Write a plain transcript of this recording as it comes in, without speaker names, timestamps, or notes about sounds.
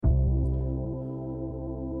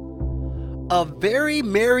A very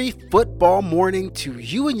merry football morning to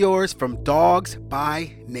you and yours from Dogs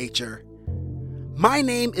by Nature. My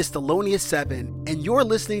name is Thelonious7, and you're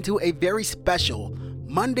listening to a very special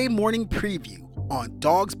Monday morning preview on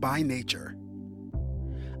Dogs by Nature.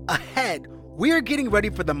 Ahead, we are getting ready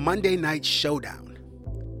for the Monday night showdown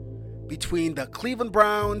between the Cleveland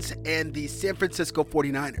Browns and the San Francisco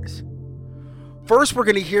 49ers. First, we're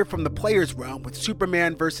going to hear from the players' realm with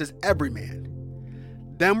Superman versus Everyman.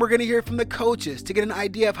 Then we're going to hear from the coaches to get an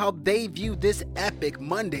idea of how they view this epic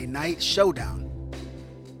Monday night showdown.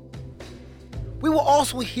 We will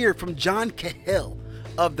also hear from John Cahill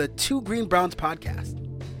of the Two Green Browns podcast.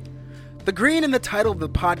 The green in the title of the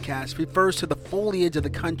podcast refers to the foliage of the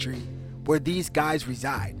country where these guys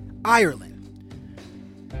reside, Ireland.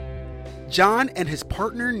 John and his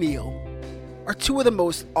partner Neil are two of the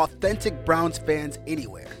most authentic Browns fans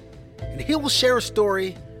anywhere, and he will share a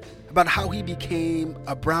story about how he became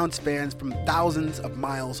a Browns fan from thousands of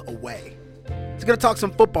miles away. He's going to talk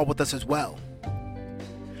some football with us as well.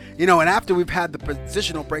 And after we've had the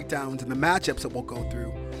positional breakdowns and the matchups that we'll go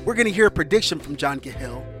through, we're going to hear a prediction from John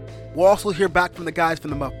Cahill. We'll also hear back from the guys from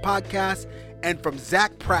the MUFFED podcast and from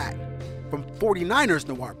Zach PRATT from 49ers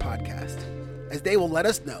Noir podcast, as they will let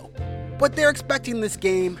us know what they're expecting this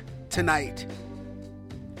game tonight.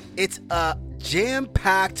 It's a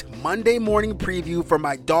jam-packed Monday morning preview for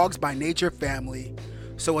my Dogs by Nature family.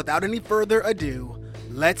 So without any further ado,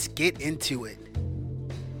 let's get into it.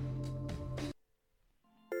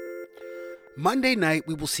 Monday night,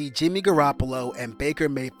 we will see Jimmy Garoppolo and Baker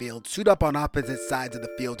Mayfield suit up on opposite sides of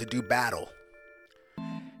the field to do battle.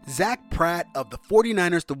 Zach PRATT of the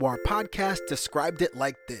 49ers Noir podcast described it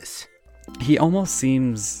like this. He almost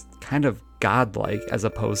seems kind of godlike as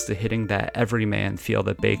opposed to hitting that everyman feel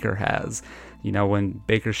that Baker has. When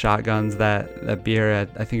Baker shotguns that beer at,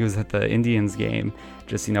 I think it was at the Indians game,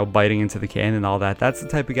 just, biting into the can and all that. That's the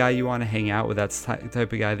type of guy you want to hang out with. That's the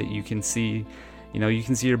type of guy that you can see, you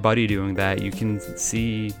can see your buddy doing that. You can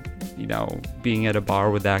see, being at a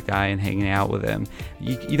bar with that guy and hanging out with him.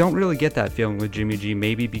 You don't really get that feeling with Jimmy G,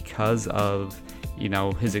 maybe because of,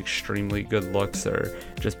 his extremely good looks or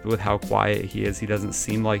just with how quiet he is. He doesn't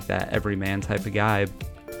seem like that everyman type of guy.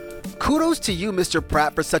 Kudos to you, Mr.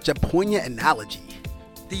 PRATT, for such a poignant analogy.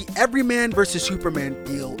 The everyman versus Superman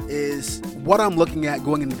feel is what I'm looking at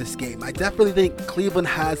going into this game. I definitely think Cleveland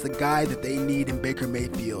has the guy that they need in Baker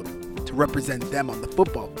Mayfield to represent them on the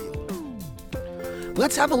football field.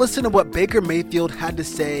 Let's have a listen to what Baker Mayfield had to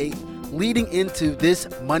say leading into this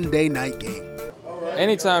Monday night game.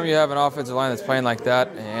 Anytime you have an offensive line that's playing like that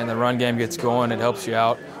and the run game gets going, it helps you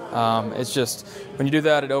out. It's just, when you do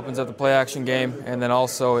that, it opens up the play action game, and then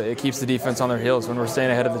also it keeps the defense on their heels when we're staying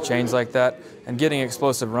ahead of the chains like that and getting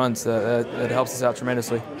explosive runs. That helps us out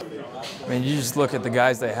tremendously. You just look at the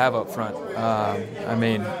guys they have up front.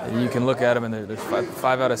 You can look at them, and they're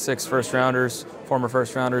 5 out of 6 first-rounders, former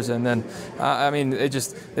first-rounders, and then,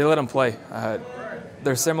 they let them play.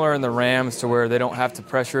 They're similar in the Rams to where they don't have to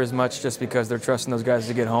pressure as much just because they're trusting those guys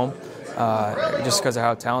to get home, just because of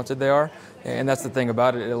how talented they are. And that's the thing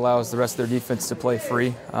about it. It allows the rest of their defense to play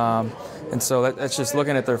free. And so that's just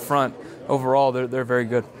looking at their front. Overall, they're very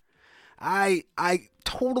good. I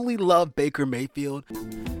totally love Baker Mayfield.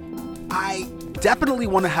 I definitely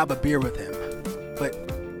want to have a beer with him. But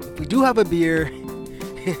if we do have a beer,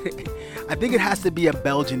 I think it has to be a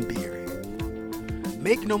Belgian beer.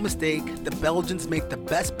 Make no mistake, the Belgians make the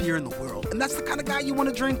best beer in the world, and that's the kind of guy you want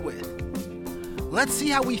to drink with. Let's see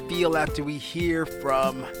how we feel after we hear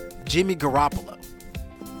from Jimmy Garoppolo.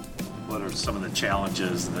 What are some of the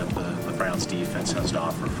challenges that the Browns defense has to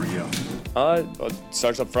offer for you? It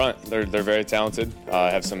starts up front. They're very talented.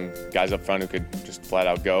 Have some guys up front who could just flat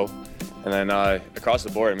out go. And then across the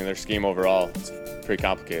board, their scheme overall, it's pretty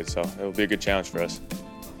complicated, so it'll be a good challenge for us.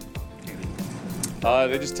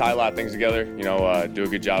 They just tie a lot of things together, do a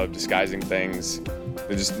good job of disguising things.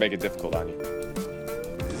 They just make it difficult on you.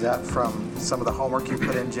 Is that from some of the homework you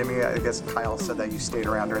put in, Jimmy? I guess Kyle said that you stayed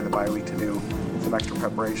around during the bye week to do some extra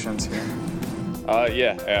preparations here.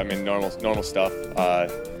 Normal stuff.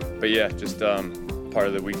 But yeah, just part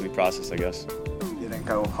of the weekly process, I guess. You didn't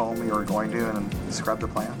go home, you were going to, and scrub the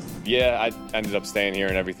plants? Yeah, I ended up staying here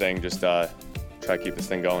and everything, just try to keep this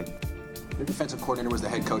thing going. The defensive coordinator was the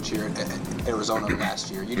head coach here at Arizona last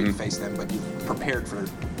year. You didn't face them, but you prepared for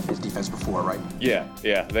his defense before, right? Yeah.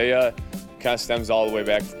 They kind of stems all the way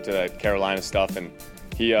back to that Carolina stuff, and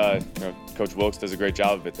he, Coach Wilkes does a great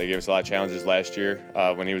job of it. They gave us a lot of challenges last year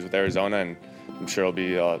when he was with Arizona, and I'm sure it'll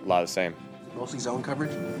be a lot of the same. Mostly zone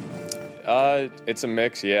coverage? It's a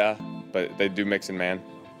mix, yeah, but they do mix in man.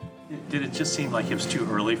 Did it just seem like it was too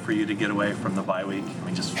early for you to get away from the bye week? I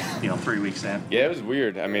mean, just 3 weeks in. Yeah, it was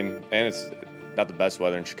weird. I mean, and it's not the best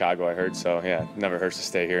weather in Chicago, I heard. So yeah, it never hurts to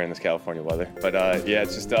stay here in this California weather. But yeah,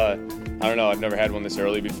 it's just I don't know. I've never had one this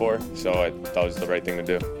early before, so I thought it was the right thing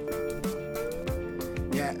to do.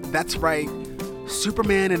 Yeah, that's right.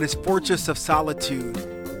 Superman in his fortress of solitude,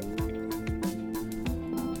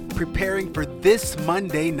 preparing for this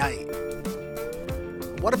Monday night.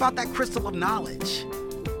 What about that crystal of knowledge,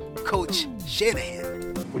 Coach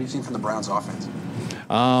Shanahan? What do you see from the Browns offense?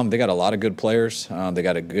 They got a lot of good players. They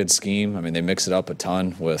got a good scheme. I mean, they mix it up a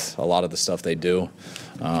ton with a lot of the stuff they do.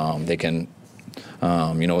 They can,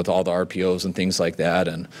 with all the RPOs and things like that,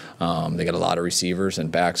 and they got a lot of receivers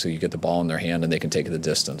and backs, so you get the ball in their hand and they can take it the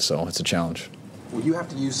distance. So it's a challenge. Will you have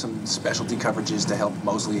to use some specialty coverages to help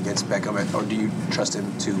Mosley against Beckham, or do you trust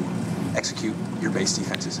him to execute your base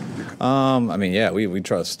defenses?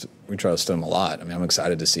 We trust him a lot. I mean, I'm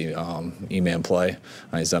excited to see E-Man play.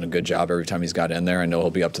 He's done a good job every time he's got in there. I know he'll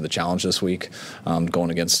be up to the challenge this week, going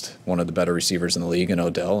against one of the better receivers in the league in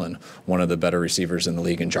Odell and one of the better receivers in the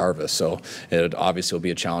league in Jarvis. So it obviously will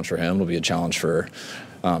be a challenge for him. It'll be a challenge for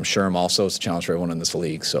Sherm also. It's a challenge for everyone in this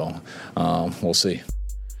league. So we'll see.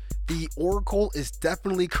 The Oracle is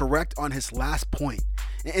definitely correct on his last point.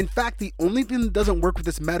 In fact, the only thing that doesn't work with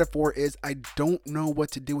this metaphor is I don't know what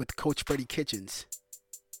to do with Coach Freddie Kitchens.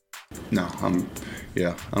 No, I'm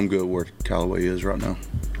good where Callaway is right now.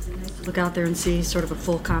 Look out there and see sort of a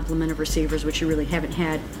full complement of receivers, which you really haven't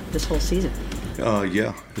had this whole season.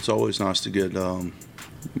 Yeah, it's always nice to get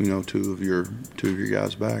two of your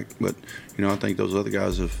guys back, but I think those other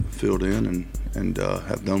guys have filled in and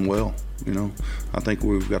have done well. I think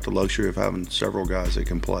we've got the luxury of having several guys that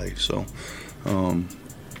can play. So,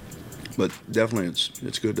 but definitely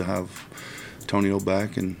it's good to have Tonio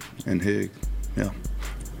back and Higg. Yeah,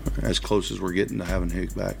 as close as we're getting to having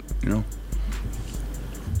Higg back. What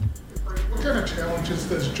kind of challenges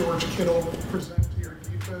does George Kittle present to your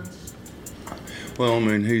defense? Well, I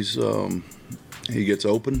mean, he gets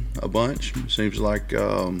open a bunch. It seems like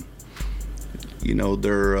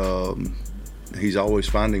he's always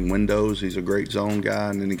finding windows. He's a great zone guy,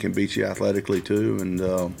 and then he can beat you athletically too. And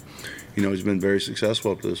he's been very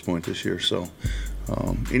successful up to this point this year. So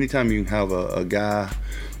anytime you can have a guy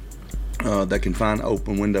that can find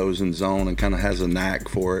open windows in zone and kind of has a knack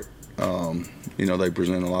for it, they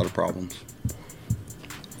present a lot of problems.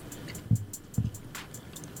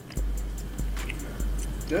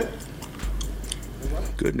 Good.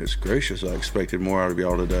 Goodness gracious, I expected more out of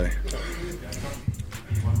y'all today.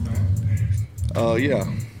 Yeah.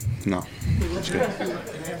 No. That's good.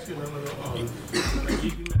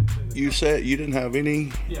 You said you didn't have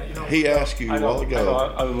any. He asked you a while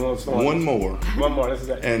ago. One more. One more. This is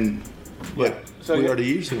it. But we already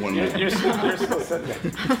used the one more. You're still sitting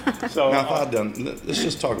there. So now, if I'd done, let's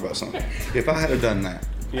just talk about something. If I had done that.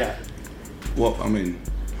 Yeah. Well, I mean.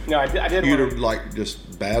 No, I did. You'd have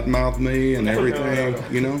just badmouthed me and everything,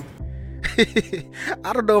 No.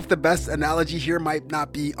 I don't know if the best analogy here might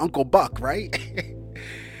not be Uncle Buck, right?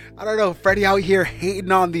 I don't know, Freddie out here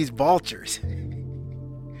hating on these vultures.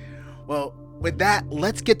 Well, with that,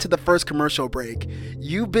 let's get to the first commercial break.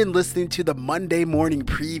 You've been listening to the Monday morning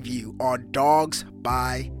preview on Dogs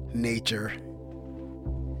by Nature.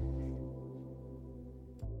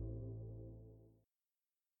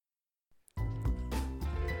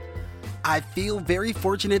 I feel very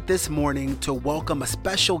fortunate this morning to welcome a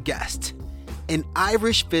special guest, an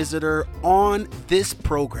Irish visitor on this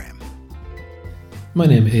program. My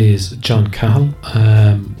name is John Cahill.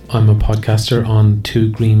 I'm a podcaster on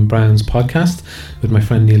Two Green Browns podcast with my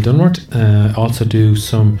friend Neil Dunwart. I also do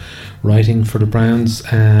some writing for the Browns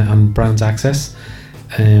and Browns Access.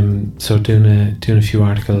 So doing a few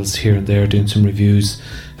articles here and there, doing some reviews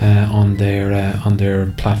on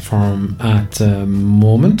their platform at the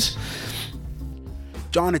moment.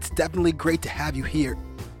 John, it's definitely great to have you here.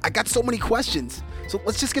 I got so many questions, so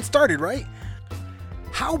let's just get started, right?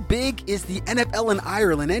 How big is the NFL in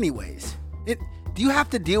Ireland anyways? Do you have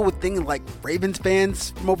to deal with things like Ravens fans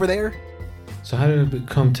from over there? So how did it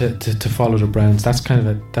come to follow the Browns? That's kind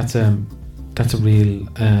of it's a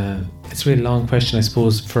really long question, I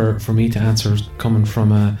suppose, for me to answer coming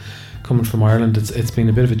from Ireland. It's been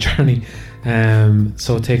a bit of a journey.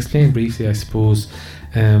 So to explain briefly, I suppose,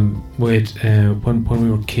 when we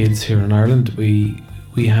were kids here in Ireland, we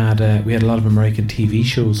had a lot of American TV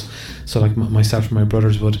shows. So like myself and my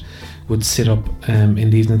brothers would sit up in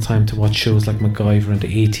the evening time to watch shows like MacGyver and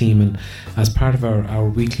the A-Team, and as part of our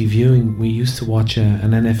weekly viewing, we used to watch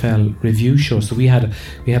an NFL review show. So we had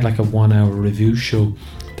like a 1 hour review show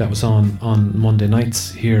that was on Monday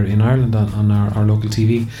nights here in Ireland on our local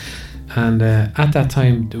TV. And at that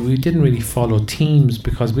time, we didn't really follow teams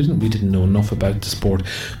because we didn't know enough about the sport.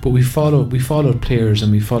 But we followed players,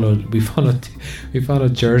 and we followed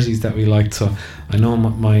jerseys that we liked. So I know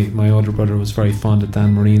my older brother was very fond of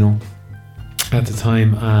Dan Marino at the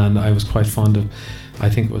time, and I was quite fond of. I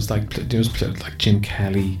think it was like Jim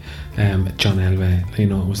Kelly, John Elway. It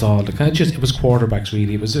was all it was quarterbacks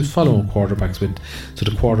really. It was following quarterbacks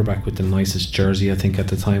the quarterback with the nicest jersey. I think at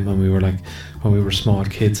the time when we were small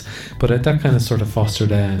kids. But that kind of sort of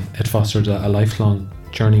fostered a lifelong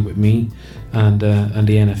journey with me and the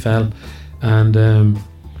NFL. And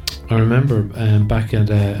I remember back at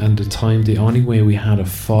the time, the only way we had of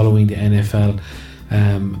following the NFL.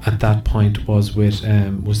 At that point was with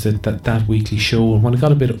that weekly show. And when I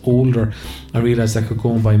got a bit older, I realised I could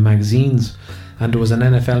go and buy magazines, and there was an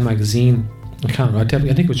NFL magazine. I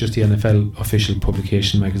think it was just the NFL official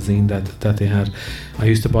publication magazine that they had. I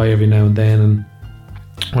used to buy every now and then, and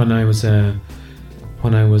when I was a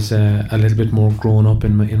little bit more grown up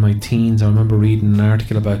in my teens, I remember reading an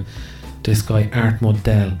article about this guy Art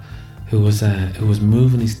Modell, who was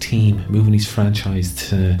moving his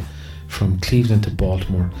franchise from Cleveland to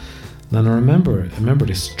Baltimore. And I remember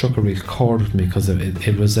this struck a real chord with me because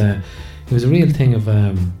it was a real thing of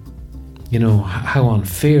how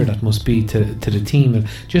unfair that must be to the team. And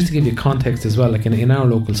just to give you context as well, like in our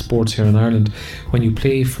local sports here in Ireland, when you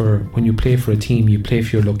play for a team, you play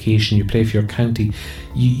for your location, you play for your county.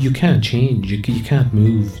 You can't change. You can't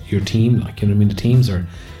move your team. The teams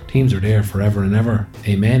are there forever and ever,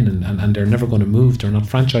 amen, and they're never going to move. They're not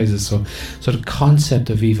franchises. So the concept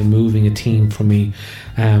of even moving a team for me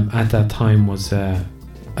at that time was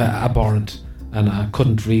abhorrent, and I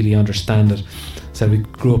couldn't really understand it. So we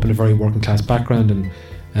grew up in a very working class background,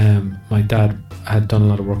 and my dad had done a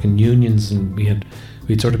lot of work in unions, and we'd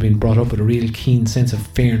sort of been brought up with a real keen sense of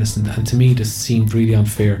fairness, and to me this seemed really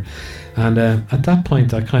unfair. And at that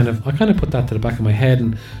point, I kind of put that to the back of my head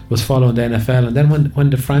and was following the NFL. And then when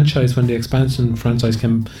the expansion franchise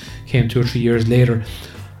came 2 or 3 years later,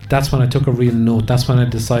 that's when I took a real note. That's when I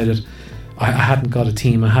decided I hadn't got a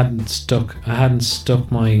team. I hadn't stuck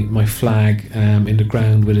my flag in the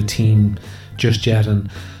ground with a team just yet. And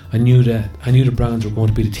I knew the Browns were going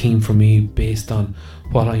to be the team for me based on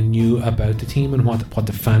what I knew about the team and what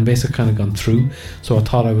the fan base had kind of gone through. So I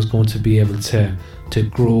thought I was going to be able to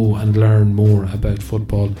grow and learn more about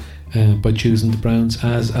football by choosing the Browns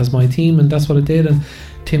as my team, and that's what I did. And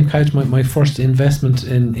Tim Couch, my first investment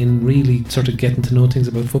in really sort of getting to know things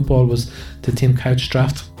about football was the Tim Couch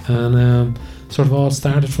draft, and sort of all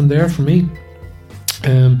started from there for me.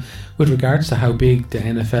 With regards to how big the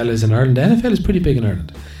NFL is in Ireland, the NFL is pretty big in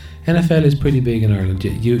Ireland.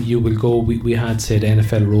 You will go. We had, say, the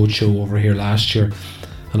NFL Roadshow over here last year,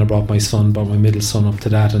 and I brought my middle son up to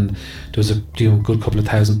that, and there was a good couple of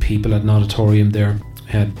thousand people at an auditorium there.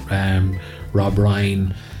 We had Rob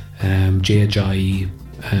Ryan, Jay Ajayi,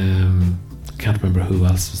 can't remember who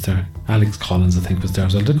else was there. Alex Collins, I think, was there.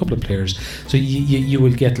 So a couple of players. So you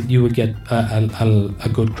will get a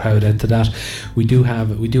good crowd out to that. We do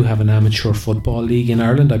have an amateur football league in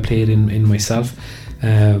Ireland. I played in myself.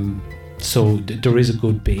 So there is a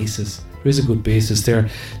good basis. There.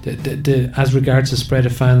 As regards to spread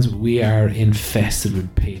of fans, we are infested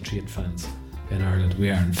with Patriot fans in Ireland.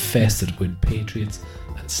 We are infested with Patriots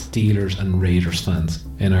and Steelers and Raiders fans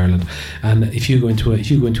in Ireland. And if you go into a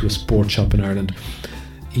sports shop in Ireland,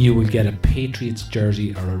 you will get a Patriots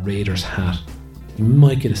jersey or a Raiders hat. You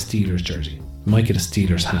might get a Steelers jersey. You might get a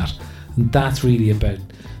Steelers hat. And that's really about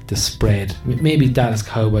the spread. Maybe Dallas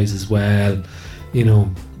Cowboys as well,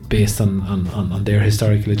 based on their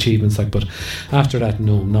historical achievements. But after that,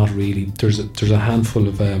 no, not really. There's a handful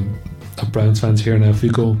of Browns fans here now. If we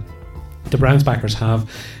go, the Browns backers have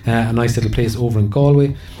a nice little place over in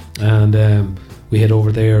Galway, and we head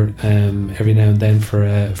over there every now and then for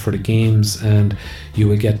the games, and you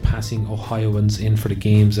will get passing Ohioans in for the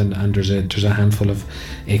games, and there's a handful of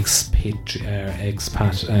expat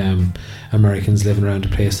Americans living around the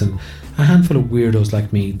place, and a handful of weirdos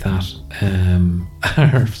like me that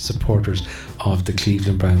are supporters of the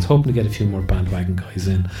Cleveland Browns, hoping to get a few more bandwagon guys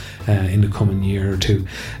in the coming year or two.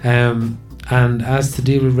 And as to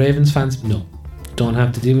deal with Ravens fans, no, don't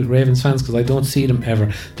have to deal with Ravens fans because I don't see them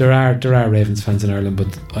ever. There are Ravens fans in Ireland,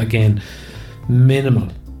 but again, minimal,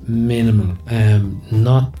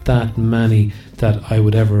 not that many that I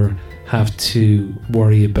would ever have to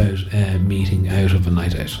worry about meeting out of a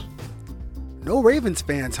night out. No Ravens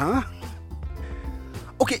fans, huh?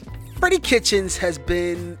 Okay, Freddie Kitchens has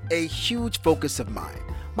been a huge focus of mine.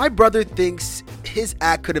 My brother thinks his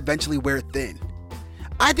act could eventually wear thin.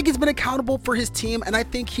 I think he's been accountable for his team, and I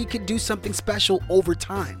think he could do something special over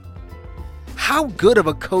time. how good of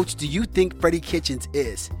a coach do you think Freddie Kitchens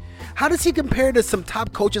is? How does he compare to some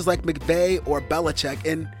top coaches like McVay or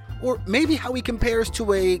Belichick, or maybe how he compares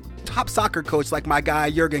to a top soccer coach like my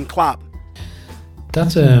guy Jurgen Klopp?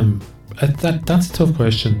 That's a tough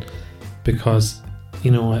question, because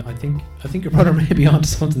I think your brother may be onto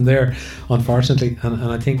something there, unfortunately, and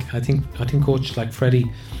I think coach like Freddie,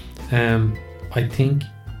 I think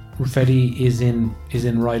Freddie is in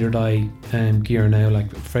ride or die gear now.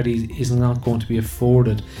 Like, Freddie is not going to be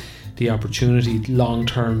afforded the opportunity long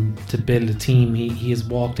term to build a team. He has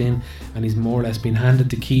walked in and he's more or less been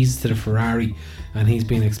handed the keys to the Ferrari, and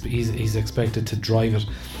he's expected to drive it.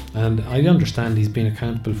 And I understand he's been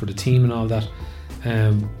accountable for the team and all that,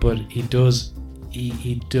 but he does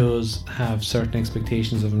have certain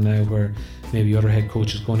expectations of him now, where maybe other head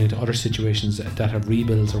coaches going into other situations that have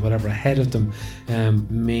rebuilds or whatever ahead of them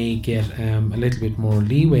may get a little bit more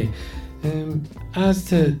leeway. As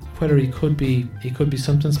to whether he could be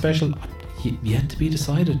something special, yet to be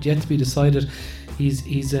decided.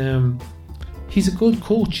 He's a good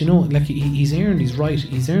coach, like he's earned his right.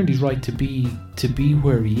 He's earned his right to be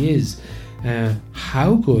where he is.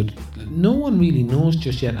 How good, no one really knows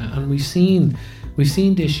just yet. And we've seen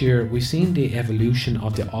this year, we've seen the evolution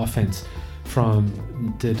of the offense from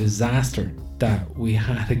the disaster that we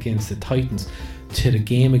had against the Titans to the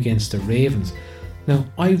game against the Ravens. Now,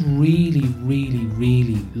 I'd really, really,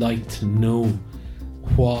 really like to know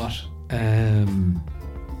what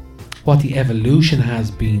the evolution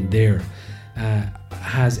has been there.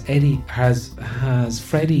 Has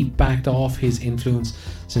Freddie backed off his influence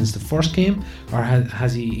since the first game, or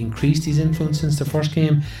has he increased his influence since the first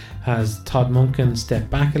game? Has Todd Monken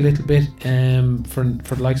stepped back a little bit for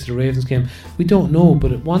the likes of the Ravens game? We don't know,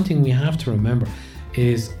 but one thing we have to remember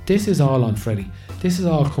is this is all on Freddie. This is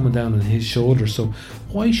all coming down on his shoulders. So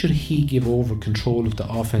why should he give over control of the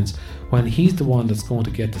offense when he's the one that's going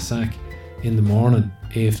to get the sack in the morning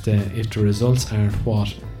if the results aren't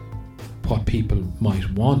what people might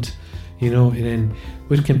want? And then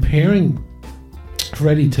with comparing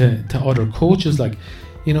Freddie to other coaches, like,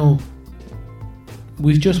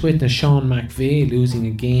 we've just witnessed Sean McVay losing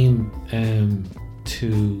a game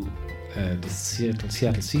to the Seattle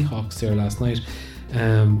Seahawks there last night.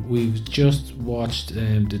 We've just watched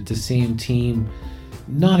the same team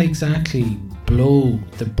not exactly blow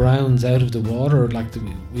the Browns out of the water, like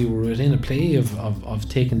we were within a play of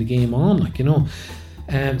taking the game on,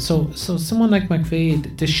 so someone like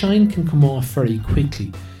McVay, the shine can come off very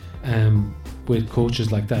quickly with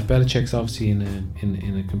coaches like that. Belichick's obviously in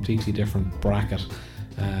a completely different bracket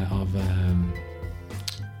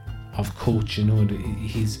of coach.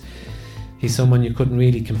 He's someone you couldn't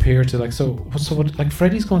really compare to.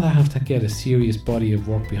 Freddie's going to have to get a serious body of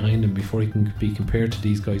work behind him before he can be compared to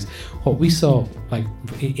these guys. What we saw,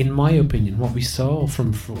 in my opinion, what we saw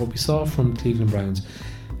from Cleveland Browns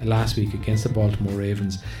last week against the Baltimore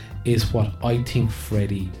Ravens is what I think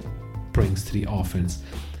Freddie brings to the offense.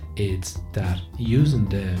 It's that using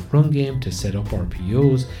the run game to set up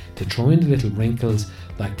RPOs, to throw in the little wrinkles,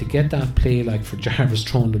 like to get that play, like for Jarvis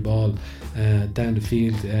throwing the ball down the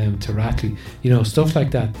field to Rattley, stuff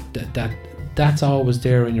like that. That's always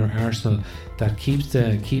there in your arsenal. That keeps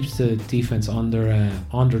the defense on their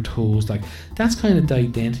toes. Like, that's kind of the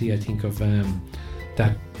identity, I think, of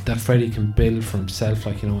that Freddie can build for himself.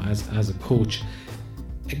 As a coach.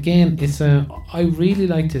 Again, I really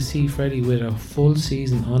like to see Freddie with a full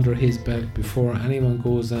season under his belt before anyone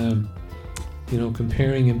goes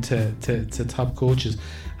comparing him to top coaches.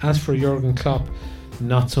 As for Jurgen Klopp,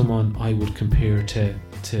 not someone I would compare to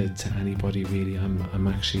anybody really. I'm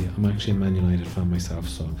actually a Man United fan myself,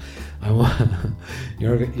 so I want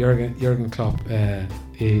Jurgen Klopp.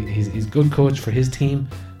 He's a good coach for his team,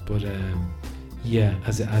 but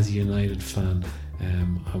as a United fan,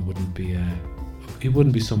 I wouldn't be. He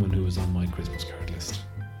wouldn't be someone who was on my Christmas card list.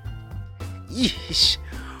 Yeesh.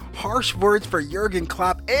 Harsh words for Jurgen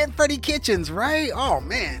Klopp and Freddie Kitchens, right? Oh,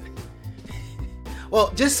 man.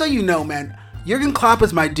 Well, just so you know, man, Jurgen Klopp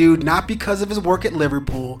is my dude not because of his work at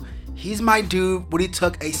Liverpool. He's my dude when he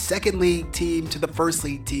took a second league team to the first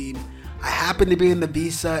league team. I happened to be in the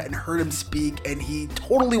visa and heard him speak, and he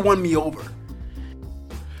totally won me over.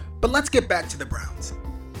 But let's get back to the Browns.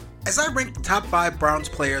 As I ranked the top 5 Browns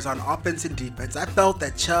players on offense and defense, I felt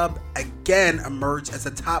that Chubb again emerged as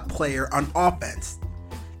a top player on offense.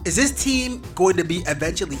 Is this team going to be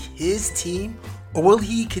eventually his team, or will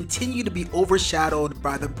he continue to be overshadowed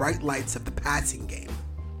by the bright lights of the passing game?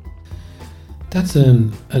 That's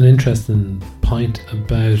an interesting point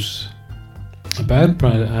about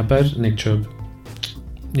Nick Chubb.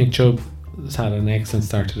 Nick Chubb has had an excellent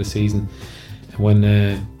start to the season. When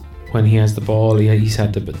when he has the ball, he's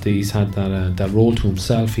had that role to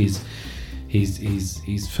himself. He's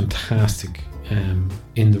fantastic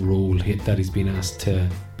in the role that he's been asked to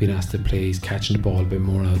play. He's catching the ball a bit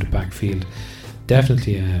more out of the backfield.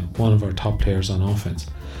 Definitely one of our top players on offense.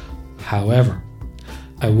 However,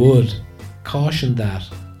 I would caution that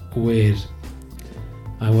with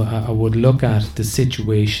I would look at the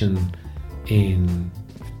situation in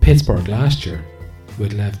Pittsburgh last year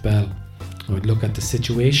with Lev Bell. I would look at the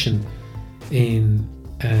situation in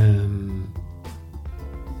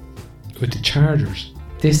with the Chargers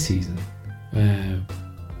this season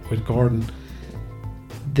with Gordon.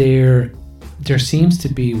 There seems to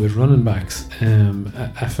be with running backs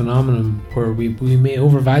a phenomenon where we may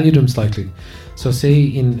overvalue them slightly. So say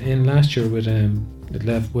in last year with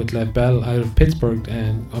Lev Bell out of Pittsburgh,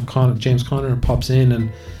 James Conner pops in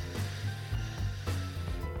and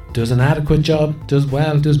does an adequate job, does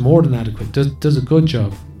more than adequate, does a good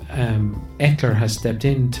job. Eckler has stepped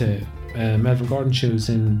into Melvin Gordon's shoes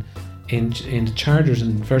in the Chargers,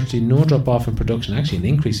 and virtually no drop off in production, actually an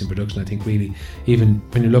increase in production, I think, really, even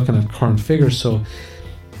when you're looking at current figures. So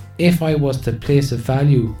if I was to place a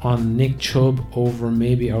value on Nick Chubb over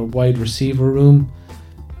maybe our wide receiver room,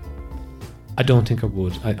 I don't think I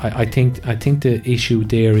would. I think the issue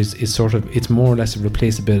there is sort of, it's more or less a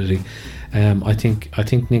replaceability. I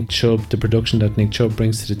think Nick Chubb, the production that Nick Chubb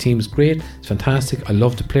brings to the team is great. It's fantastic. I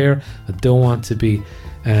love the player. I don't want to be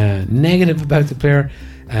negative about the player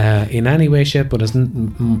in any way, shape, but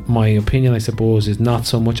my opinion, I suppose, is not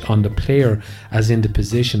so much on the player as in the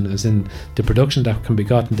position, as in the production that can be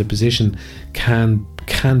got in the position can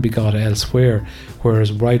be got elsewhere,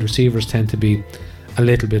 whereas wide receivers tend to be a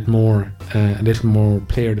little more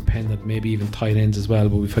player dependent, maybe even tight ends as well.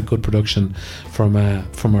 But we've had good production from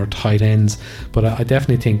our tight ends. But I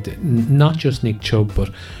definitely think that not just Nick Chubb, but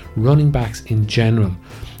running backs in general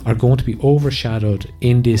are going to be overshadowed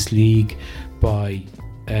in this league by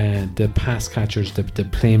the pass catchers, the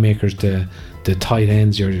playmakers, the tight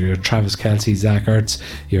ends, your Travis Kelce, Zach Ertz,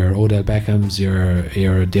 your Odell Beckhams, your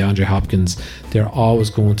DeAndre Hopkins. They're always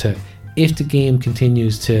going to, if the game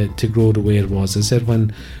continues to grow the way it was. I said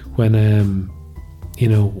when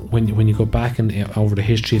you go back and over the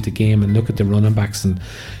history of the game and look at the running backs, and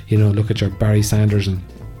look at your Barry Sanders and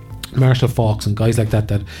Marshall Faulks and guys like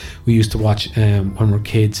that we used to watch when we were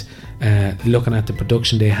kids, looking at the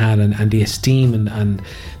production they had and the esteem and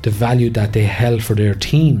the value that they held for their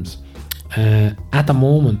teams. At the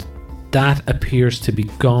moment, that appears to be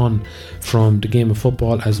gone from the game of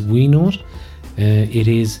football as we know it. It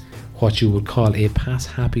is what you would call a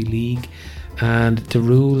pass-happy league, and the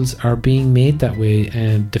rules are being made that way,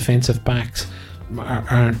 and defensive backs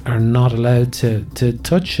are not allowed to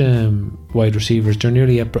touch wide receivers. They're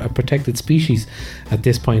nearly a protected species at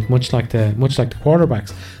this point, much like the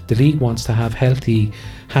quarterbacks. The league wants to have healthy,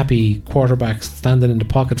 happy quarterbacks standing in the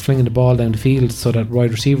pocket, flinging the ball down the field so that wide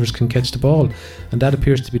receivers can catch the ball, and that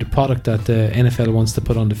appears to be the product that the NFL wants to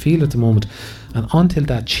put on the field at the moment. And until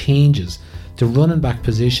that changes, the running back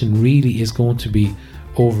position really is going to be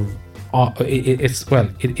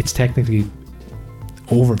it's technically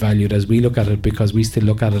overvalued as we look at it, because we still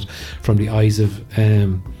look at it from the eyes of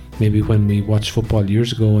maybe when we watched football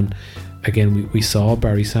years ago, and again we saw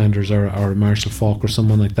Barry Sanders or Marshall Faulk or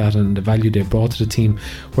someone like that, and the value they brought to the team,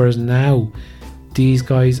 whereas now these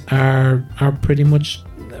guys are pretty much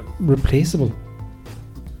replaceable.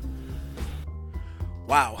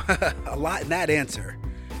 Wow, a lot in that answer.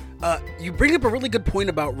 You bring up a really good point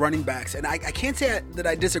about running backs, and I can't say that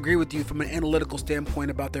I disagree with you from an analytical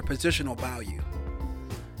standpoint about their positional value.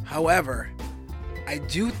 However, I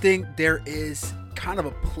do think there is kind of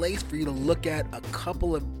a place for you to look at a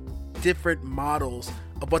couple of different models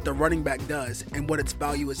of what the running back does and what its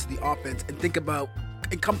value is to the offense, and think about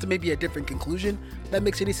and come to maybe a different conclusion. If that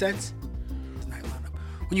makes any sense?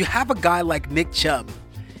 When you have a guy like Nick Chubb,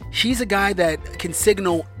 he's a guy that can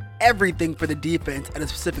signal everything for the defense at a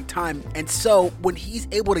specific time, and so when he's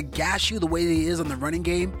able to gash you the way that he is on the running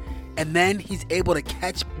game, and then he's able to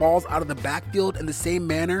catch balls out of the backfield in the same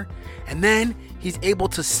manner, and then he's able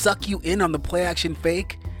to suck you in on the play action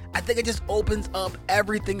fake, I think it just opens up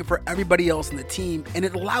everything for everybody else in the team, and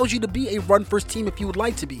it allows you to be a run first team if you would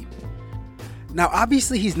like to be. Now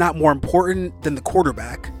obviously he's not more important than the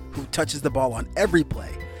quarterback, who touches the ball on every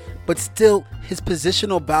play, but still his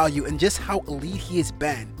positional value and just how elite he has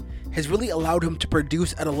been has really allowed him to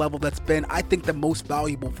produce at a level that's been, I think, the most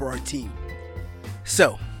valuable for our team.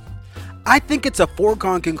 So I think it's a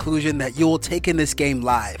foregone conclusion that you will take in this game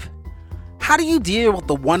live. How do you deal with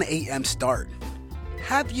the 1 a.m. start?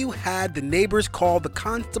 Have you had the neighbors call the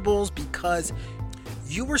constables because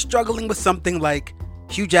you were struggling with something like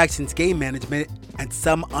Hugh Jackson's game management, and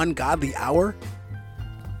some ungodly hour?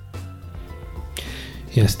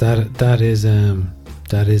 Yes, that is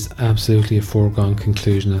absolutely a foregone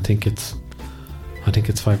conclusion. I think it's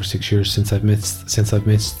 5 or 6 years since I've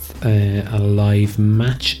missed a live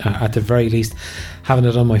match. At the very least, having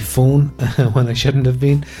it on my phone when I shouldn't have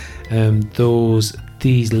been.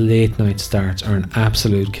 These late night starts are an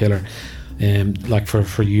absolute killer. Like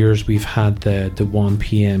for years we've had the 1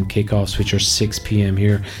 p.m. kickoffs, which are 6 p.m.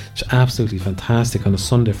 here. It's absolutely fantastic on a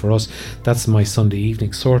Sunday for us. That's my Sunday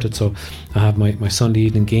evening sorted. So I have my Sunday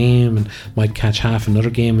evening game and might catch half another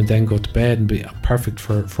game and then go to bed and be perfect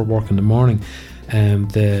for work in the morning.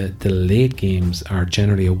 The late games are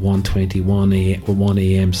generally a 1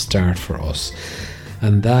 a.m. start for us,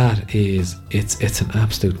 and that is it's an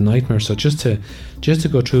absolute nightmare. So just to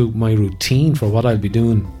go through my routine for what I'll be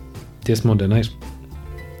doing this Monday night,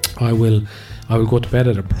 I will go to bed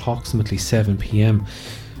at approximately 7 p.m.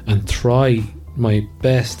 and try my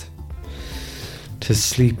best to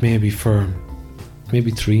sleep maybe 3,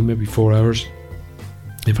 maybe 4 hours.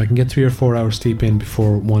 If I can get 3 or 4 hours sleep in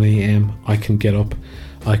before 1 a.m, I can get up.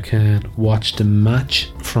 I can watch the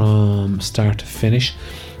match from start to finish.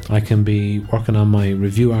 I can be working on my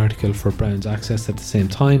review article for Browns Access at the same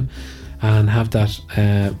time and have that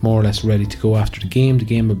more or less ready to go after the game. The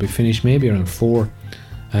game will be finished maybe around 4,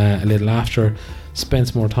 a little after. Spend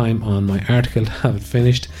some more time on my article, have it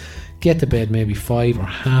finished. Get to bed maybe 5 or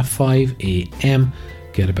half 5 a.m.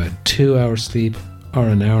 Get about 2 hours sleep or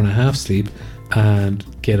an hour and a half sleep, and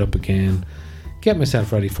get up again, get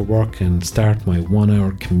myself ready for work and start my 1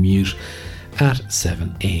 hour commute at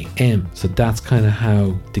 7 a.m. So that's kind of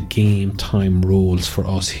how the game time rolls for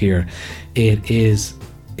us here. It's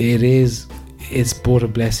both a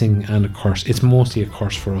blessing and a curse. It's mostly a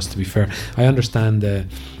curse for us, to be fair. I understand the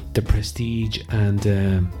prestige and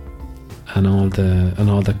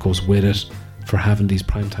all that goes with it for having these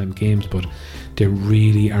primetime games, but they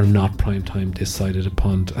really are not primetime this side of the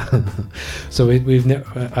pond. So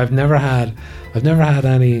I've never had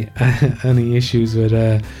any issues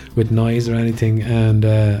with noise or anything, and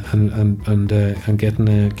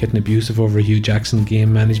getting abusive over Hugh Jackson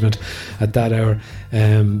game management at that hour.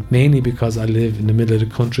 Mainly because I live in the middle of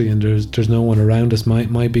the country and there's no one around us.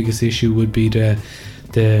 My biggest issue would be the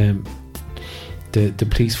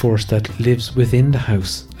police force that lives within the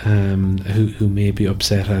house, who may be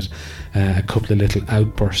upset at a couple of little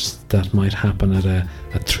outbursts that might happen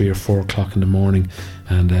at 3 or 4 o'clock in the morning,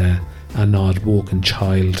 and an odd woken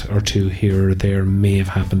child or two here or there may have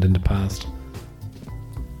happened in the past.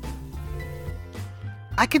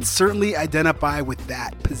 I can certainly identify with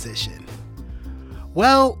that position.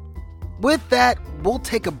 Well, with that, we'll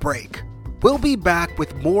take a break. We'll be back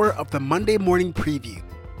with more of the Monday morning preview.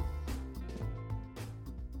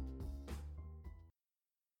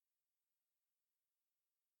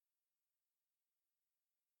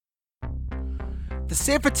 The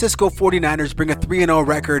San Francisco 49ers bring a 3-0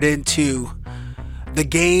 record into the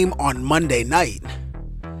game on Monday night.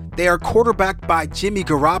 They are quarterbacked by Jimmy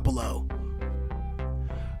Garoppolo.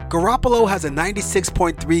 Garoppolo has a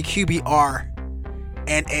 96.3 QBR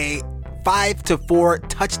and a 5-4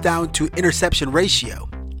 touchdown to interception ratio.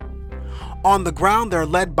 On the ground, they're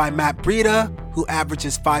led by Matt Breida, who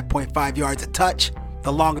averages 5.5 yards a touch,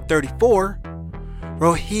 the long 34.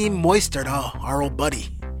 Raheem Mostert, our old buddy.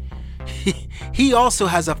 He also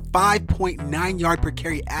has a 5.9 yard per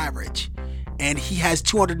carry average, and he has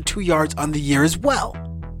 202 yards on the year as well.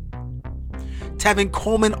 Tevin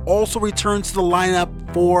Coleman also returns to the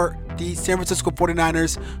lineup for the San Francisco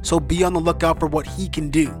 49ers, so be on the lookout for what he can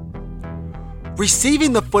do.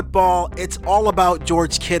 Receiving the football, it's all about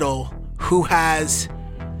George Kittle, who has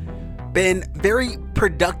been very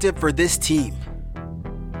productive for this team.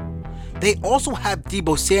 They also have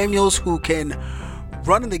Deebo Samuels, who can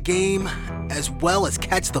run in the game as well as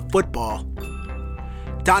catch the football.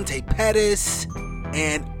 Dante Pettis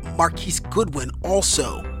and Marquise Goodwin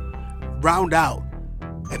also round out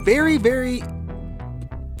a very, very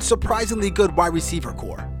surprisingly good wide receiver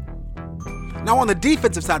core. Now on the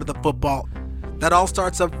defensive side of the football, that all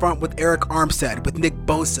starts up front with Eric Armstead, with Nick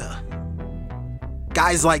Bosa.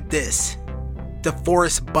 Guys like this,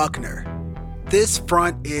 DeForest Buckner. This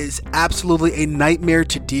front is absolutely a nightmare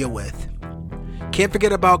to deal with. Can't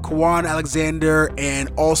forget about Kwan Alexander and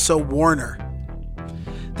also Warner.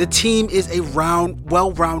 The team is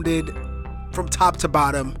well-rounded from top to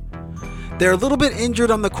bottom. They're a little bit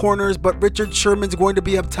injured on the corners, but Richard Sherman's going to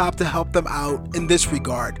be up top to help them out in this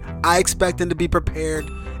regard. I expect them to be prepared,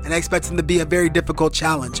 and I expect them to be a very difficult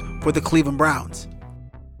challenge for the Cleveland Browns.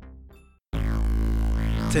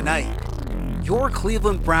 Tonight, your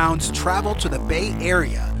Cleveland Browns travel to the Bay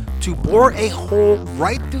Area to bore a hole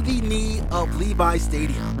right through the knee of Levi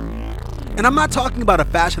Stadium. And I'm not talking about a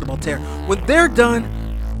fashionable tear. When they're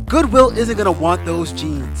done, Goodwill isn't going to want those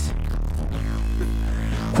jeans.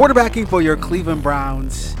 Quarterbacking for your Cleveland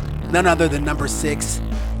Browns, none other than number 6,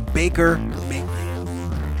 Baker Mayfield.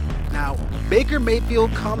 Now, Baker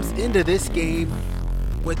Mayfield comes into this game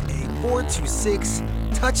with a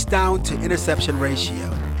 4-6 touchdown to interception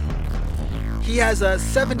ratio. He has a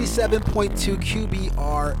 77.2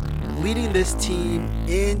 QBR, leading this team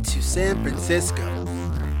into San Francisco.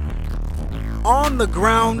 On the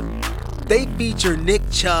ground, they feature Nick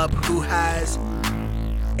Chubb, who has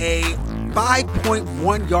a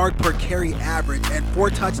 5.1 yard per carry average and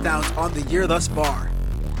 4 touchdowns on the year thus far.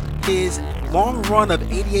 His long run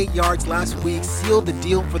of 88 yards last week sealed the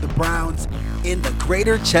deal for the Browns in the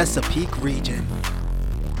greater Chesapeake region.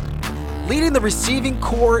 Leading the receiving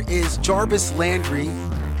core is Jarvis Landry,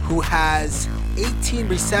 who has 18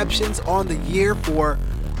 receptions on the year for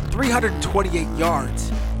 328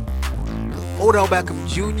 yards. Odell Beckham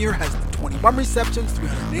Jr. has 21 receptions,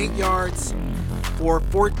 308 yards for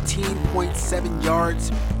 14.7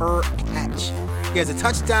 yards per catch. He has a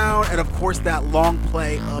touchdown and, of course, that long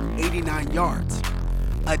play of 89 yards.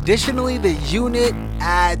 Additionally, the unit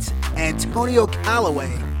adds Antonio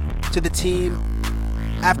Callaway to the team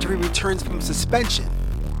after he returns from suspension.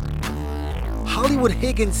 Hollywood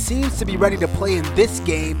Higgins seems to be ready to play in this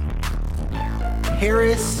game.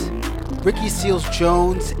 Harris, Ricky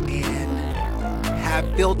Seals-Jones, and have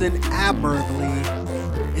filled in admirably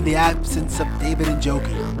in the absence of David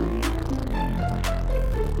Njoku.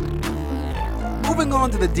 Moving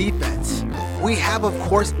on to the defense, we have, of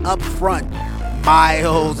course, up front,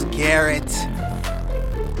 Myles Garrett.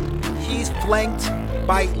 He's flanked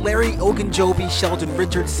by Larry Ogunjobi, Sheldon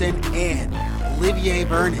Richardson, and Olivier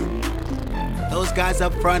Vernon. Those guys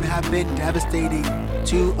up front have been devastating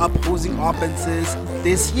to opposing offenses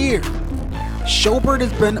this year. Schobert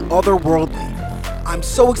has been otherworldly. I'm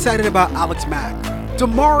so excited about Alex Mack.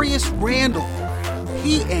 Demarius Randall,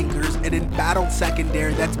 he anchors an embattled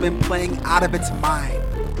secondary that's been playing out of its mind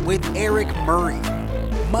with Eric Murray,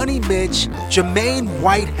 Money Mitch, Jermaine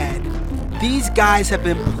Whitehead. These guys have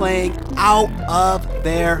been playing out of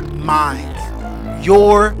their minds.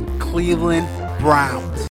 Your Cleveland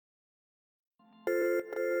Browns.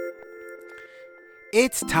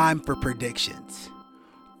 It's time for predictions.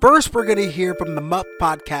 First, we're going to hear from the MUFFED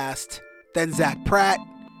podcast, then Zach Pratt.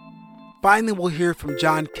 Finally, we'll hear from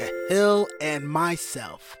John Cahill and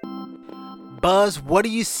myself. Buzz, what do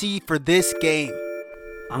you see for this game?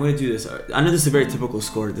 I'm going to do this. I know this is a very typical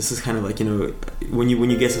score. This is kind of like, when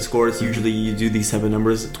you guess a score, it's usually you do these type of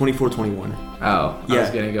numbers. 24-21. Oh, yeah. I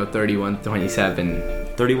was going to go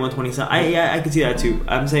 31-27. 31-27. I could see that too.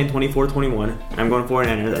 I'm saying 24-21. I'm going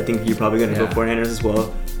 49ers. I think you're probably going to go 49ers as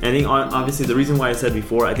well. And I think obviously the reason why I said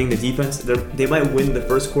before, I think the defense, they might win the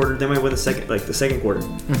first quarter. They might win the second quarter.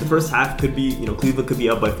 The first half could be, Cleveland could be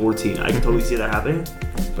up by 14. I can totally see that happening.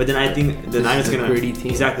 But then I think the Niners are going to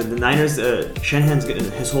exactly. The Niners, Shanahan's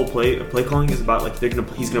his whole play calling is about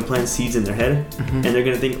he's going to plant seeds in their head, and they're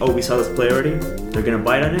going to think, oh, we saw this play already. They're going to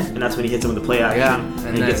bite on it, and that's when he hits them with the play action.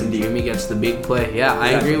 And then gets Jimmy gets the big play. Yeah,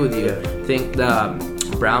 I agree with you. I think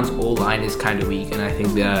the Browns' O-line is kind of weak, and I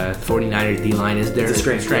think the 49ers D-line is their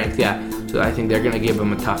strength. Yeah, so I think they're going to give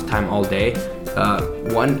them a tough time all day.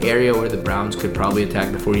 One area where the Browns could probably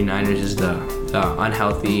attack the 49ers is the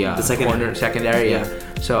unhealthy secondary. Yeah.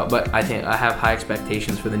 So, but I think I have high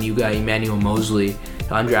expectations for the new guy, Emmanuel Mosley,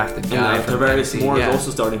 undrafted guy. And Tavares Moore is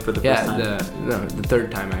also starting for the first time. the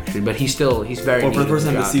third time actually, but he's very new for the first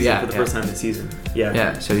to time the this season. job. For the first time this season.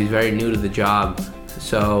 Yeah. So he's very new to the job.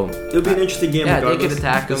 So it'll be an interesting game. Yeah, they could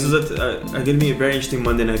attack him. This is going to be a very interesting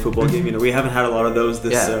Monday Night Football game. We haven't had a lot of those.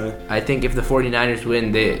 I think if the 49ers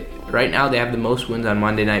win, right now they have the most wins on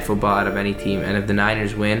Monday Night Football out of any team, and if the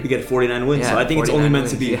Niners win, we get 49 wins. So I think it's only meant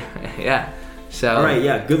to be. Yeah. So all right.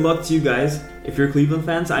 Yeah. Good luck to you guys. If you're Cleveland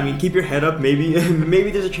fans, keep your head up. Maybe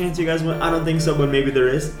there's a chance you guys win. I don't think so, but maybe there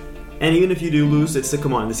is. And even if you do lose,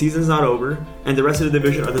 come on. The season's not over, and the rest of the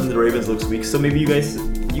division, other than the Ravens, looks weak. So maybe you guys,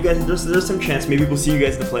 there's some chance. Maybe we'll see you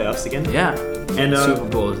guys in the playoffs again. Yeah. And Super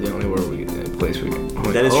Bowl is the only place we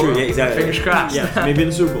get. That is true. Yeah, exactly. Fingers crossed. Yeah, maybe in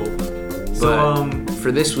the Super Bowl. So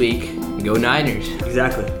for this week, go Niners.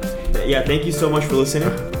 Exactly. Yeah. Thank you so much for listening.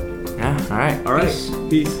 Yeah. All right.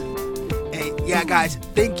 Peace. Hey, yeah, guys.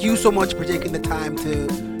 Thank you so much for taking the time to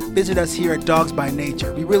visit us here at Dogs by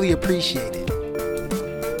Nature. We really appreciate it.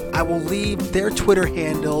 I will leave their Twitter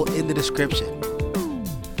handle in the description.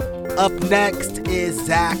 Up next is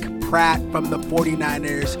Zach Pratt from the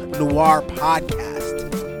 49ers Noir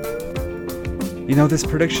podcast. This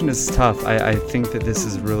prediction is tough. I think that this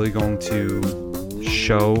is really going to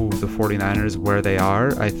show the 49ers where they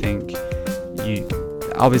are. I think you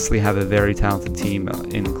obviously have a very talented team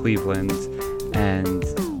in Cleveland, and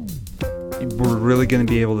we're really going to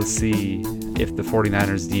be able to see if the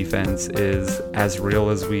 49ers defense is as real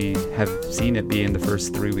as we have seen it be in the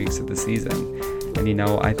first 3 weeks of the season. And,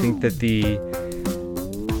 I think that the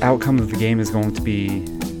outcome of the game is going to be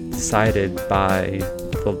decided by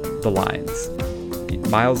the lines.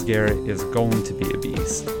 Myles Garrett is going to be a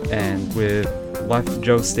beast, and with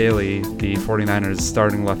Joe Staley, the 49ers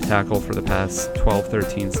starting left tackle for the past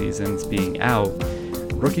 12-13 seasons, being out,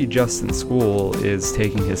 rookie Justin Skule is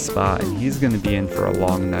taking his spot, and he's going to be in for a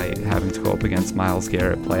long night, having to go up against Myles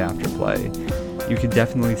Garrett play after play. You could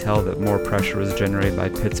definitely tell that more pressure was generated by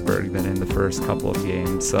Pittsburgh than in the first couple of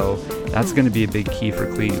games, so that's going to be a big key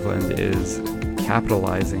for Cleveland, is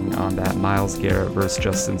capitalizing on that Myles Garrett versus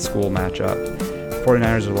Justin Skule matchup.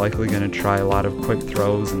 49ers are likely going to try a lot of quick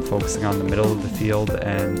throws and focusing on the middle of the field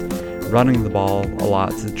and running the ball a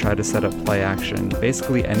lot to try to set up play action.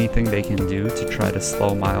 Basically anything they can do to try to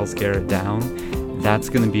slow Myles Garrett down, that's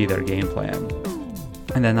going to be their game plan.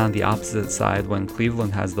 And then on the opposite side, when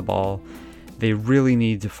Cleveland has the ball, they really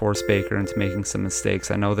need to force Baker into making some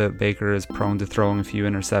mistakes. I know that Baker is prone to throwing a few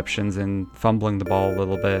interceptions and fumbling the ball a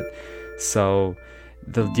little bit, so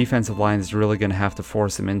the defensive line is really going to have to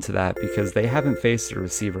force him into that, because they haven't faced a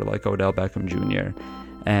receiver like Odell Beckham Jr.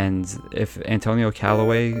 And if Antonio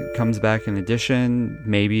Callaway comes back in addition,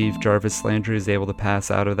 maybe if Jarvis Landry is able to pass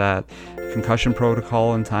out of that concussion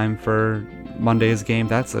protocol in time for Monday's game,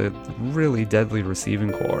 that's a really deadly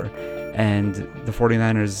receiving core. And the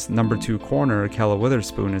 49ers' number 2 corner, Kella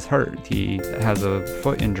Witherspoon, is hurt. He has a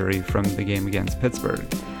foot injury from the game against Pittsburgh.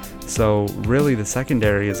 So really the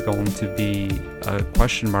secondary is going to be a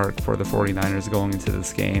question mark for the 49ers going into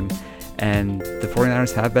this game. And the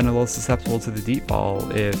 49ers have been a little susceptible to the deep ball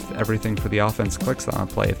if everything for the offense clicks on a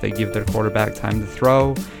play. If they give their quarterback time to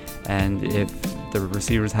throw, and if the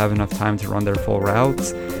receivers have enough time to run their full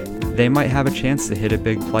routes, they might have a chance to hit a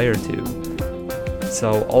big play or two.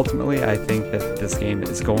 So ultimately, I think that this game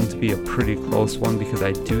is going to be a pretty close one, because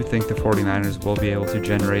I do think the 49ers will be able to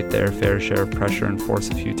generate their fair share of pressure and force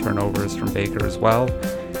a few turnovers from Baker as well.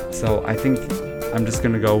 So I think I'm just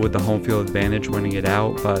going to go with the home field advantage winning it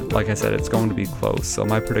out, but like I said, it's going to be close. So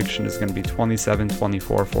my prediction is going to be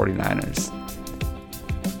 27-24 49ers.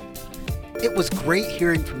 It was great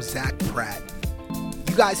hearing from Zach Pratt.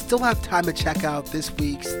 You guys still have time to check out this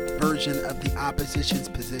week's version of the opposition's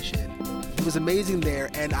position. He was amazing there,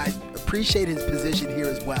 and I appreciate his position here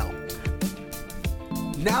as well.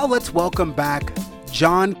 Now let's welcome back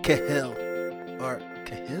John Cahill. Or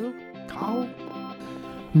Cahill? Cahill?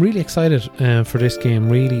 I'm really excited for this game,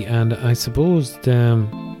 really, and I suppose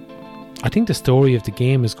I think the story of the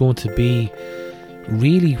game is going to be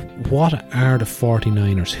really, what are the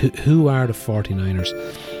 49ers? Who are the 49ers?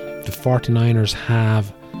 The 49ers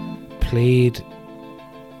have played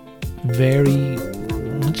very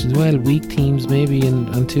weak teams, maybe,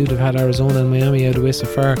 and two, they've had Arizona and Miami out of the way so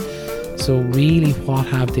far. So really, what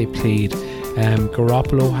have they played?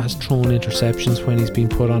 Garoppolo has thrown interceptions when he's been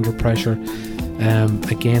put under pressure.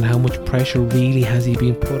 Again, how much pressure really has he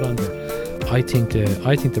been put under? I think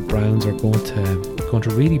the Browns are going to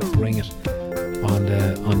really bring it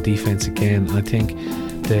on defense again. I think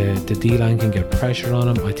the D-line can get pressure on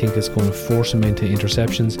him. I think it's going to force him into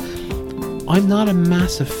interceptions. I'm not a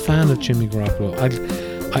massive fan of Jimmy Garoppolo.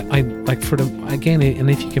 I like, for the, again, and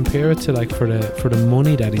if you compare it to like for the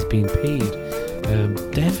money that he's being paid,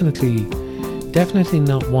 definitely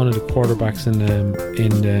not one of the quarterbacks in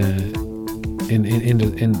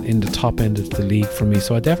the top end of the league for me.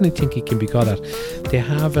 So I definitely think he can be good at. They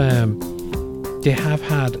have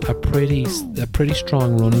had a pretty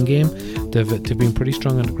strong running game. They've been pretty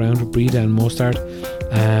strong on the ground with Breida and Mostert.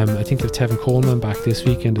 I think they've Tevin Coleman back this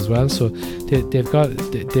weekend as well. So they've got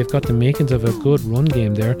the makings of a good run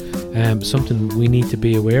game there. Something we need to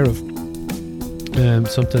be aware of.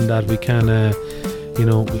 Something that we can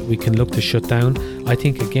we can look to shut down. I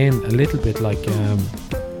think again a little bit like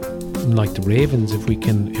the Ravens, if we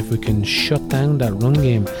can shut down that run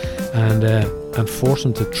game and force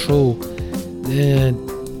them to throw.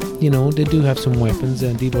 They do have some weapons,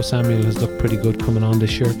 and Deebo Samuel has looked pretty good coming on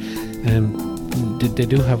this year. They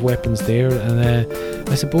do have weapons there, and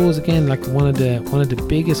I suppose again, like one of the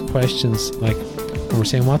biggest questions, like when we're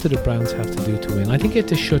saying, what do the Browns have to do to win? I think they have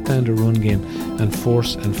to shut down the run game and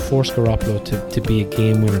force Garoppolo to be a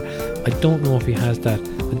game winner. I don't know if he has that.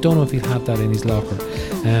 I don't know if he'll have that in his locker.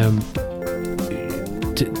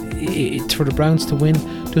 For the Browns to win,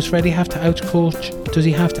 does Freddie have to outcoach? Does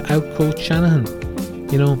he have to outcoach Shanahan?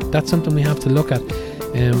 You know, that's something we have to look at.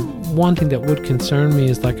 One thing that would concern me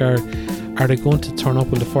is, like, are they going to turn up,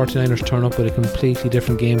 will the 49ers turn up with a completely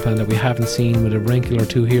different game plan that we haven't seen, with a wrinkle or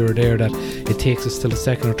two here or there that it takes us till the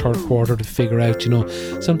second or third quarter to figure out, you know?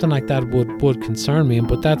 Something like that would concern me,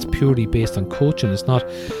 but that's purely based on coaching. It's not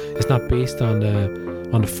based on the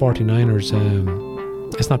 49ers.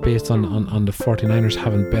 It's not based on the 49ers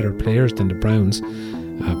having better players than the Browns.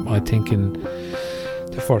 I think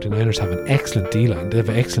the 49ers have an excellent D-line. They have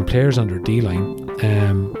excellent players on their D-line.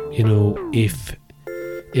 You know, if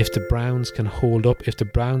the Browns can hold up, if the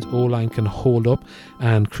Browns O-line can hold up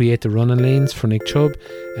and create the running lanes for Nick Chubb,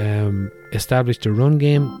 establish the run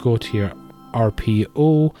game, go to your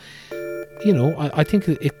RPO, you know, I think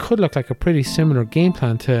it could look like a pretty similar game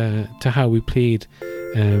plan to how we played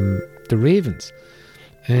the Ravens.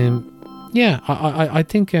 Yeah, I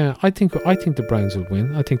think the Browns will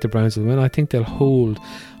win. I think the Browns will win. I think they'll hold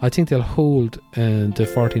the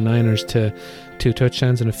 49ers to 2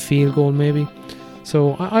 touchdowns and a field goal maybe.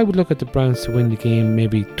 So I would look at the Browns to win the game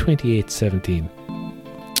maybe 28-17.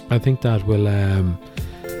 I think that will.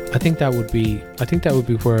 I think that would be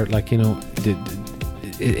where, like, you know,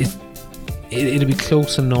 it'll be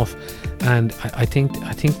close enough. And I think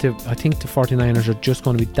the 49ers are just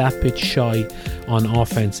going to be that bit shy on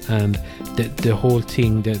offense, and the whole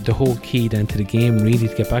thing, the whole key then to the game, really,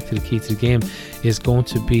 to get back to the key to the game, is going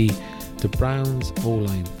to be the Browns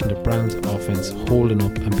O-line and the Browns offense holding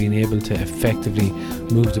up and being able to effectively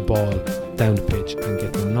move the ball down the pitch and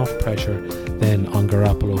get enough pressure then on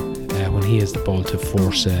Garoppolo when he has the ball to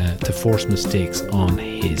force mistakes on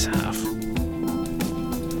his half.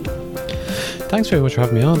 Thanks very much for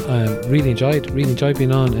having me on. Really enjoyed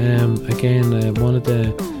being on. Again, one of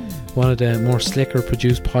the more slicker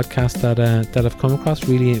produced podcasts that I've come across.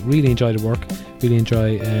 Really enjoy the work. Really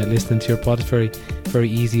enjoy listening to your pod. It's very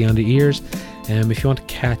easy on the ears. If you want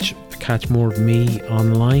to catch more of me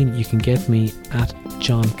online, you can get me at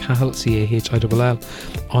John Cahill, CAHILL_IRL,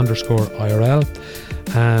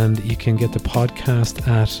 and you can get the podcast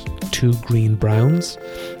at 2 Green Browns,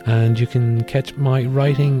 and you can catch my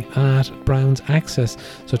writing at Browns Access.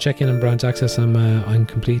 So check in on Browns Access. I'm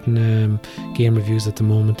completing game reviews at the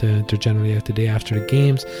moment. They're generally out the day after the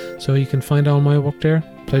games, so you can find all my work there.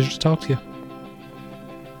 Pleasure to talk to you.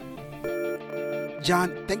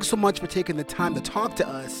 John, thanks so much for taking the time to talk to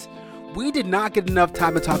us. We did not get enough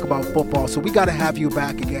time to talk about football, so we got to have you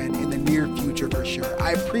back again in the near future for sure.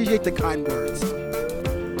 I appreciate the kind words.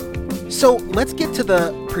 So let's get to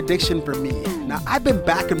the prediction for me. Now, I've been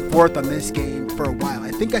back and forth on this game for a while.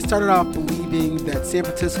 I think I started off believing that San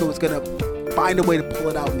Francisco was going to find a way to pull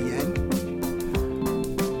it out in the end.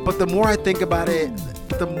 But the more I think about it,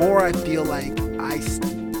 the more I feel like I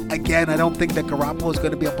don't think that Garoppolo is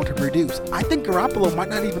going to be able to produce. I think Garoppolo might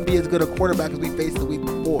not even be as good a quarterback as we faced the week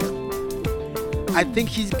before. I think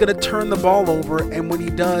he's going to turn the ball over, and when he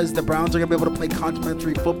does, the Browns are going to be able to play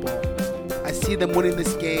complementary football. I see them winning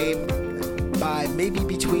this game by maybe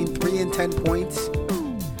between 3 and 10 points.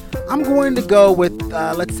 I'm going to go with,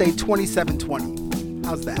 let's say, 27-20.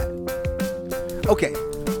 How's that? Okay,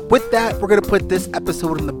 with that, we're going to put this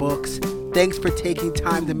episode in the books. Thanks for taking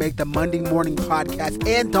time to make the Monday Morning Podcast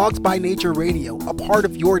and Dogs by Nature Radio a part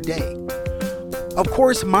of your day. Of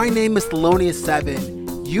course, my name is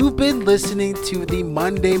Thelonious7. You've been listening to the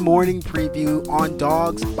Monday Morning Preview on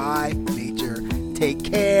Dogs by Nature. Take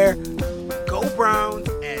care.